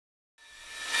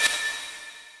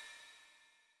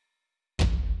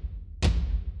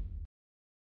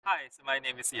Hi, so my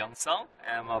name is Young Sung.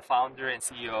 I'm a founder and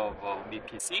CEO of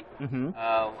MiiPC.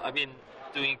 I've been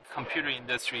doing computer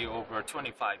industry over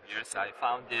 25 years. I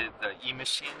founded the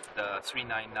eMachine, the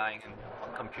 399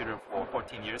 computer for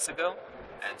 14 years ago,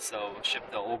 and so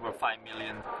shipped over 5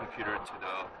 million computer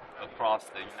to across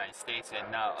the United States, and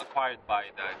now acquired by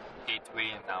the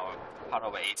Gateway and now part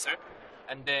of Acer.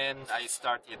 And then I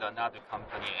started another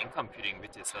company in computing,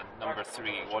 which is a number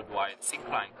 3 worldwide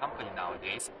Syncline company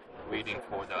nowadays, waiting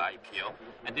for the IPO.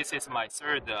 And this is my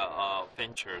third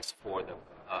ventures for the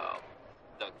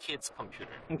kids'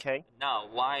 computer. Okay. Now,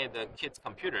 why the kids'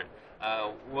 computer?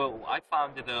 Well, I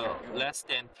founded less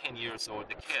than 10 years old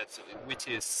kids, which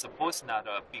is supposed not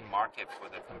a big market for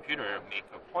the computer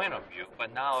maker point of view.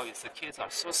 But now the kids are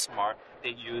so smart, they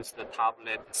use the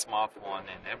tablet, the smartphone,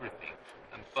 and everything.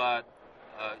 But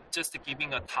just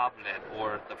giving a tablet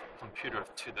or the computer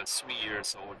to the 3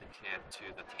 years old kid to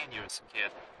the 10 years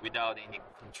kid without any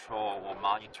control or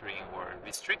monitoring or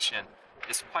restriction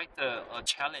is quite a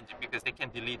challenge, because they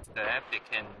can delete the app, they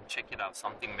can check it out,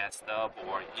 something messed up,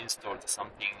 or install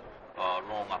something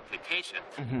wrong application.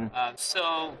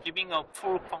 So giving a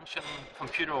full function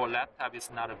computer or laptop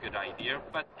is not a good idea.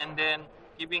 And then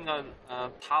giving a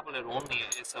tablet only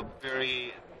is a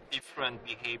very different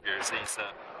behaviors. It's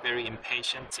very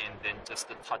impatient and then just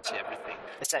to touch everything.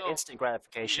 It's that instant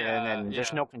gratification and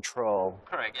there's no control.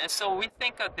 Correct. And so we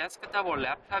think a desktop or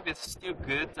laptop is still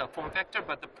good form factor,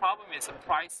 but the problem is the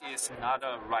price is not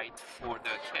right for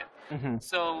the kid.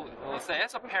 So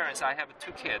as a parent, I have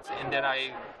 2 kids, and then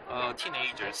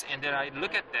teenagers, and then I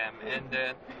look at them, and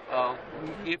then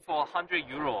if for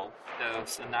 €100,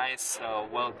 there's a nice,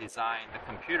 well-designed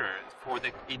computer for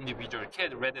the individual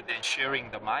kid, rather than sharing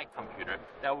my computer,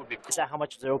 that would be cool. Is that how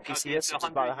much the PC is? It's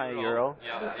about €100.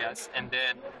 Yeah, yes. And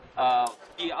then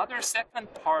the other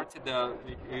second part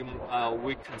that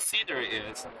we consider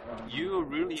is you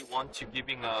really want to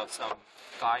giving some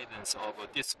guidance of a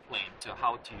discipline to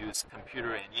how to use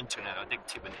computer and internet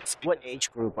addictiveness. What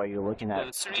age group are you looking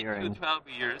at? 3 to 12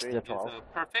 years 3 to 12. is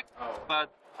perfect,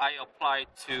 but I applied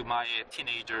to my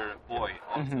teenager boy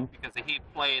also, because he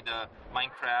played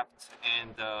Minecraft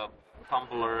and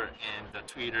Tumblr and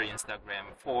Twitter, Instagram,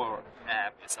 4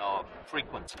 apps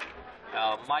frequently.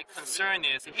 My concern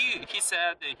is he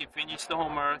said that he finished the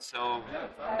homework, so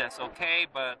that's okay.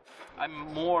 But I'm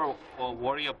more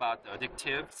worried about the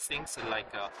addictive things,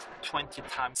 like 20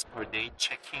 times per day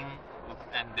checking,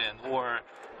 and then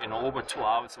over 2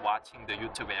 hours watching the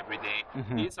YouTube every day.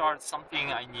 These are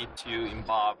something I need to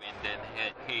involve, and then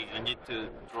hey, you need to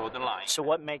draw the line. So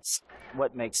what makes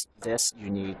this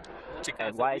unique?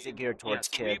 And why is it geared towards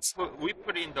kids? We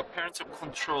put in the parental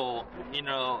control,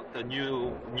 the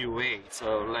new way.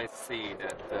 So let's see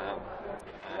that.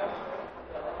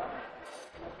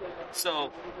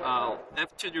 So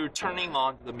after you're turning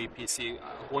on the MiiPC,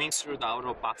 going through the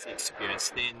out-of-box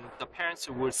experience, then the parents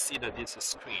will see this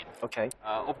screen. Okay.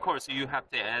 Of course, you have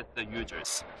to add the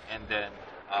users, and then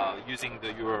using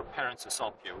your parents'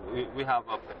 software.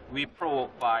 We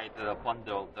provide the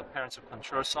bundle, the parental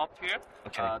control software,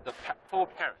 for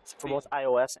parents. For both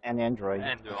iOS and Android.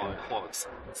 And both.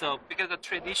 So because the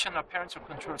traditional parental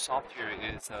control software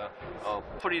is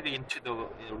put it into the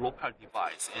local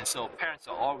device, and so parents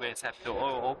always have to,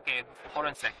 okay, hold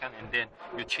on a second, and then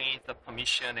you change the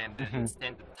permission and then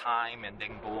extend the time and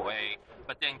then go away.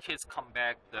 But then kids come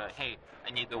back, hey,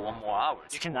 I need 1 more hour.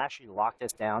 You can actually lock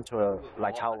this down to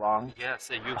how long? Yes,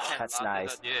 you can. That's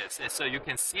nice. Yes, and so you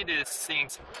can see these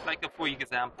things. Like for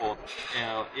example,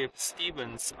 if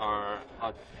Stevens are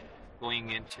going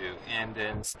into, and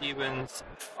then Stevens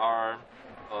are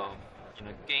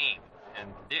game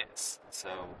and this. So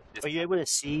are you able to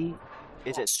see?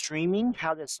 Is it streaming?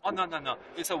 How does? Oh no.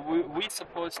 It's we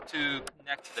supposed to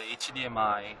connect the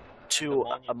HDMI to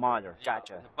a monitor.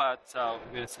 Gotcha. But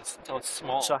it's so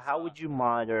small. So how would you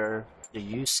monitor the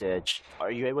usage?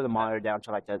 Are you able to monitor down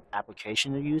to like the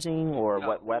application they're using, or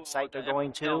what website they're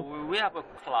going to? No, we have a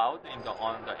cloud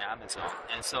on the Amazon,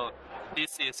 and so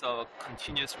this is a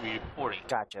continuous reporting.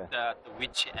 Gotcha. That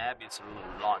which app is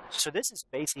launched. So this is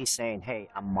basically saying, hey,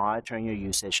 I'm monitoring your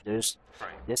usage. This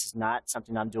is not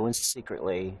something I'm doing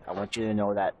secretly. I want you to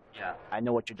know that I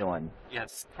know what you're doing.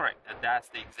 Yes, correct. That's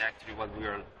exactly what we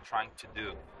are trying to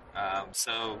do.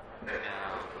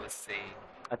 Let's see.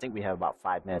 I think we have about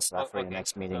 5 minutes left for the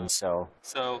next meeting. So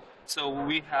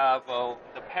we have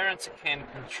the parents can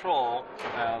control.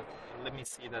 Let me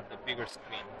see the bigger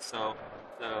screen. So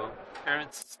the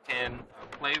parents can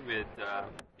play with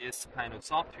this kind of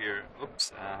software.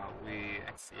 Oops, we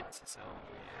exit. So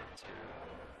we have to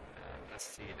let's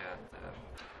see that.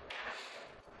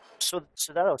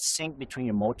 So that'll sync between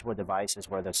your multiple devices,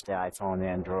 whether it's the iPhone,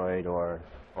 Android, or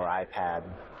iPad.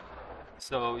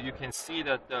 So you can see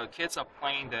that the kids are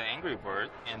playing the Angry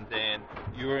Bird, and then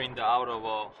you're in the out of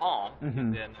a home,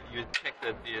 and then you check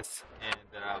this, and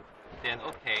then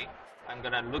okay, I'm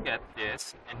gonna look at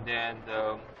this, and then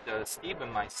the Steven,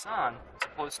 my son,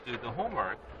 supposed to do the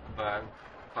homework, but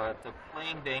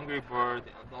playing the Angry Bird,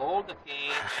 all the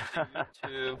game and the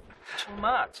YouTube, too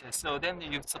much. And so then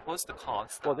you're supposed to call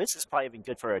stuff. Well, this is probably even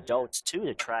good for adults too,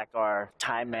 to track our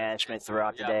time management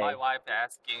throughout the day. My wife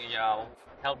asking,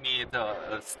 help me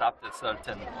to stop the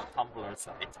certain Tumblr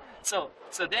site. So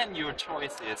then your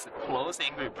choice is close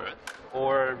Angry Bird,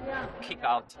 or kick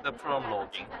out the from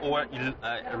logging, or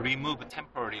remove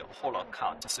temporary whole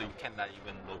account so you cannot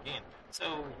even log in.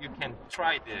 So you can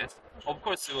try this. Of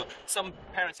course, some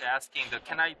parents are asking,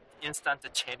 can I instant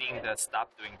chatting stop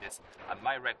doing this?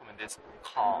 My recommendation,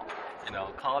 call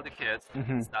the kids,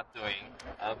 stop doing.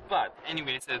 But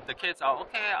anyways, the kids are,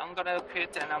 okay, I'm going to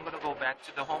quit and I'm going to go back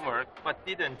to the homework, but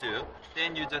didn't do.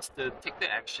 Then you just take the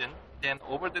action, then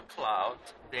over the cloud,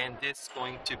 then this is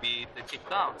going to be the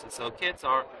kicked out. So kids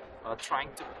are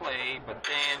trying to play, but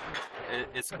then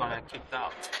it's going to kick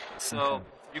out. So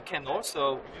you can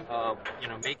also,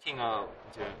 making a,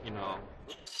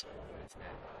 oops,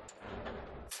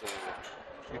 so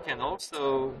you can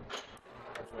also,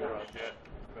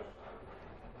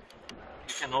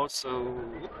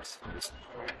 oops,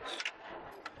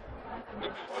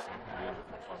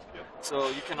 so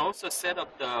you can also set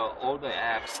up all the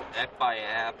apps, app by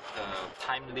app, the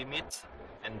time limit,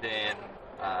 and then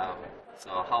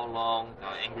so how long the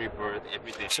Angry Bird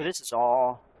every day. So this is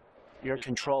all you're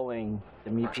controlling the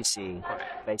MiiPC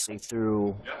basically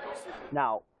through.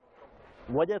 Now,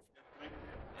 what if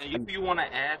you want to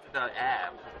add the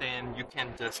app, then you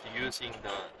can just using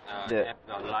the app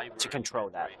library to control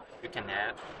that. You can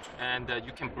add, and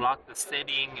you can block the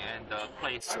setting and the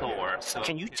Play Store. So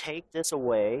can you take this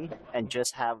away and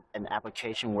just have an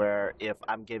application where if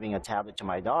I'm giving a tablet to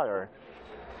my daughter,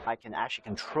 I can actually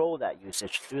control that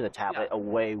usage through the tablet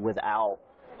away without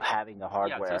having the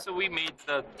hardware? Yeah, so we made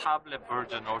the tablet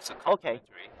version also complementary.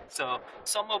 Okay. So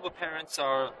some of the parents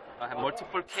have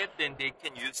multiple kids, then they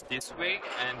can use this way,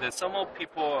 and some of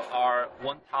people are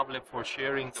one tablet for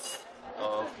sharing the,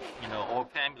 all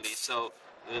family. So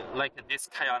like this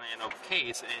kind of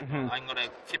case, and I'm gonna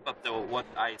keep up what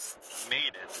I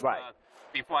made it. Right.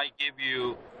 Before I give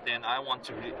you, then I want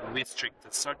to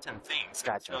restrict certain things.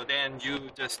 Gotcha. So then you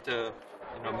just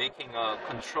making a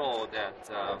control that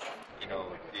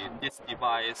this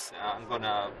device I'm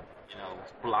gonna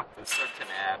block a certain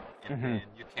app, and then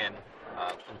you can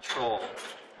control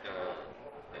the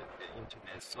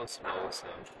internet so slow.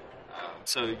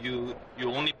 So you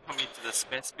only permit the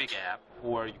specific app,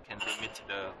 or you can limit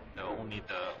only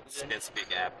the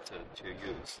specific app to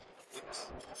use. Oops.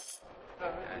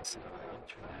 That's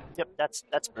internet. Yep,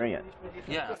 that's brilliant.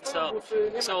 Yeah. So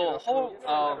whole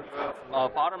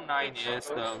bottom line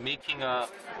is making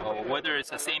whether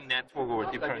it's the same network or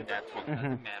different network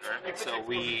doesn't matter. So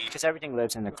because everything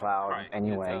lives in the cloud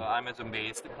anyway. It's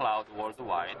Amazon-based cloud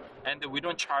worldwide, and we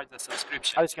don't charge the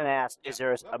subscription. I was going to ask, is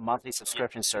there a monthly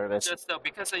subscription service? Just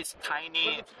because it's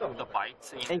tiny, the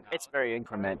bytes. It's very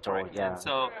incremental. Yeah.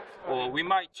 So we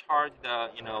might charge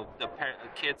the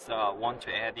kids want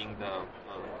to adding the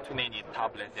too many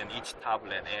tablets, and each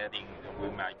tablet adding we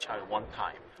might charge one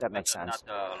time. That makes sense.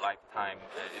 Not a lifetime.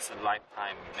 It's a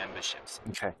lifetime memberships.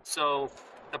 Okay. So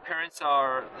the parents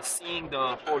are seeing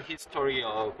the whole history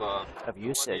of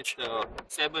usage. What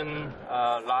is the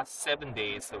last 7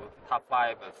 days of top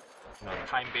 5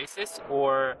 time basis,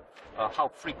 or how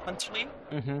frequently,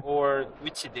 or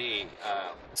which day.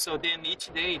 So then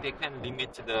each day they can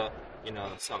limit the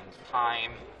some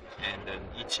time, and then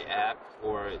each app,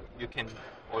 or you can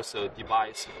also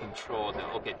device control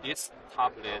this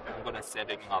tablet I'm gonna set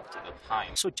it up to the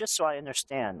time. So just so I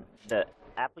understand, the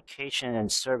application and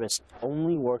service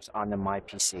only works on the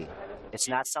MiiPC. It's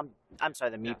not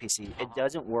the MiiPC. It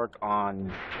doesn't work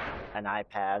on an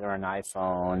iPad or an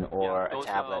iPhone or a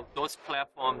tablet. Those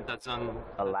platforms doesn't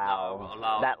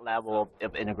allow that level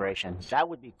of integration. That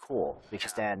would be cool,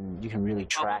 because then you can really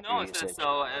track your usage.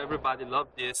 So everybody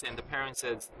loved this, and the parents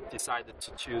has decided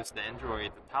to choose the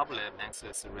Android tablet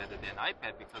Nexus rather than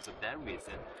iPad because of that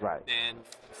reason. Right. Then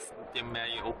they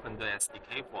may open the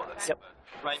SDK for us. Yep.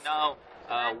 But right now,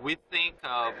 we think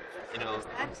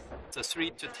the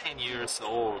 3 to 10 years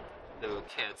old, the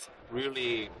kids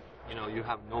really, you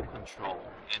have no control,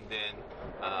 and then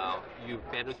you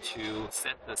better to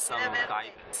set some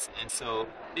guidance. And so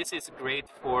this is great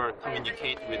for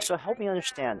communicate with. So help me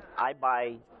understand. I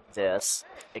buy this.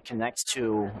 It connects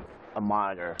to a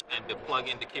monitor. And they plug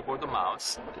in the keyboard and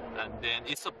mouse, and then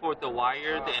it supports the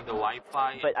wired and the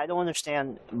Wi-Fi. But I don't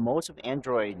understand. Most of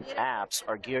Android apps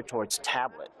are geared towards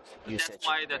tablet usage. That's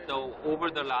why that over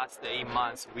the last 8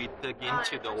 months we dug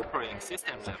into the operating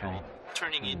system level,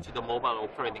 turning into the mobile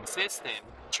operating system,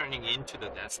 turning into the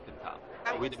desktop,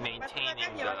 with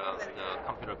maintaining the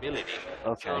compatibility.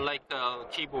 Okay. So like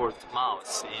keyboard,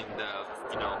 mouse, and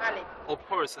of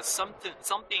course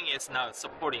something is not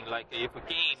supporting. Like if a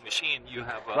game machine you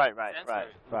have a sensor,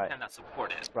 you cannot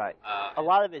support it. Right. A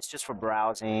lot of it's just for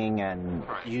browsing and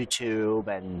Correct. YouTube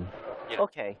and. Yeah.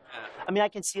 Okay. I mean, I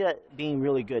can see that being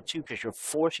really good too, because you're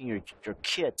forcing your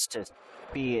kids to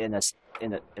be in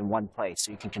one place,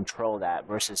 so you can control that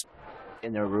versus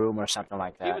in their room or something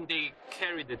like that. Even they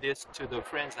carry the disk to the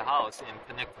friend's house and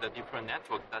connect to the different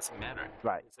network, doesn't matter.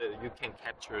 Right. So you can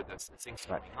capture the things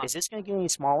Right. going on. Is this going to get any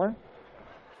smaller?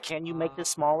 Can you make this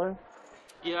smaller?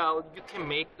 Yeah, you can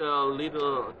make the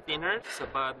little thinner,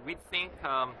 but we think,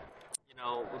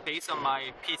 based on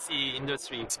my PC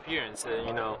industry experience,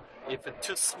 if it's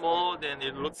too small, then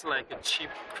it looks like a cheap,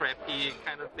 crappy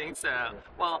kind of things.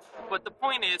 But the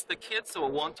point is, the kids will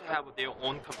want to have their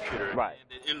own computer. Right.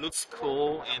 And it looks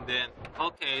cool, and then,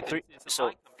 okay, this is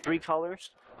my computer. 3 colors?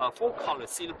 4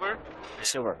 colors, silver.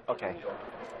 Silver, okay.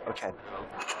 Okay.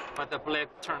 But the black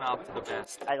turned out to the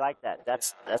best. I like that.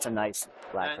 That's a nice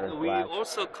lacquer. And we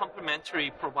also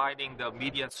complimentary providing the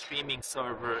media streaming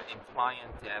server and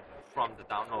client app from the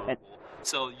downloadable.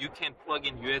 So you can plug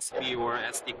in USB or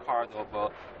SD card of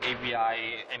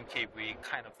AVI, MKV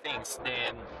kind of things.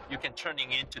 Then you can turn it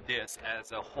into this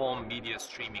as a home media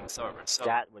streaming server. So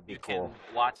that would be cool. You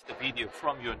can watch the video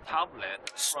from your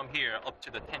tablet from here up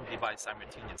to the 10 devices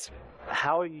simultaneously.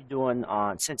 How are you doing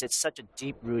on, since it's such a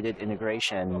deep-rooted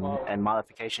integration and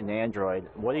modification to Android,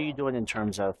 what are you doing in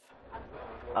terms of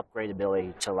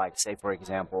upgradability to, like, say, for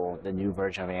example, the new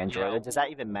version of Android? Yeah. Does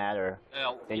that even matter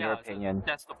in your opinion?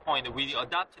 That's the point. We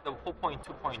adopted the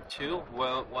 4.2.2.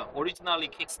 Well, originally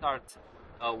Kickstart,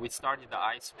 we started the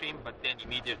iStream, but then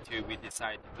immediately we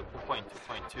decided the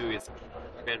 4.2.2 is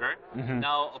better. Mm-hmm.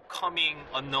 Now, upcoming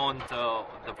unknown,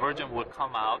 the version will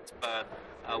come out, but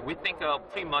we think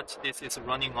pretty much this is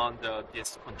running on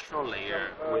this control layer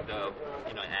with the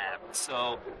app.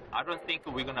 So I don't think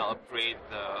we're gonna upgrade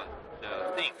the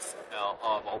things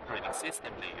of operating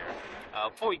system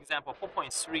layer. For example,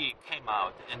 4.3 came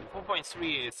out, and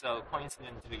 4.3 is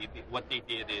coincidentally what they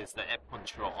did is the app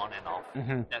control on and off.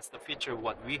 Mm-hmm. That's the feature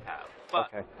what we have.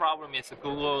 But Okay. problem is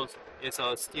Google is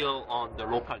still on the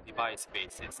local device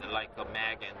basis, like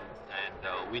Mac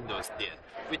and Windows did,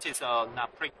 which is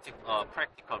not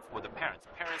practical for the parents.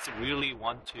 Parents really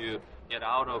want to get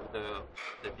out of the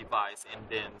device and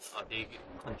then they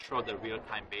control the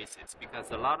real-time basis,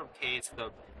 because a lot of cases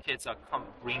the kids are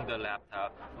bring the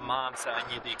laptop, mom said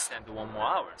I need to extend 1 more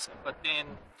hours, but then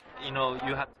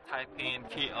you have to type in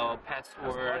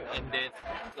password and then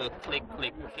click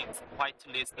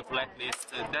whitelist, the blacklist.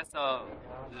 That's the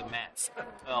mess.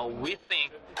 We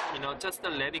think just to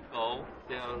let it go,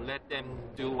 let them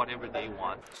do whatever they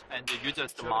want, and you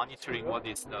just monitoring what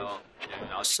is the.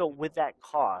 So with that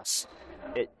cost,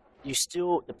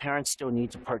 the parents still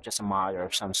need to purchase a monitor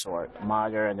of some sort, a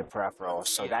monitor and the peripherals.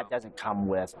 So that doesn't come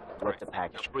with the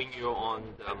package. Bring your own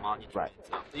monitor. Right.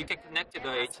 So you can connect to the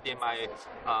HDMI.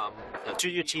 To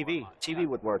your TV. TV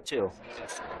would work too.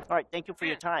 Yes. All right. Thank you for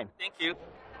your time. Thank you.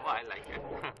 Oh, I like it.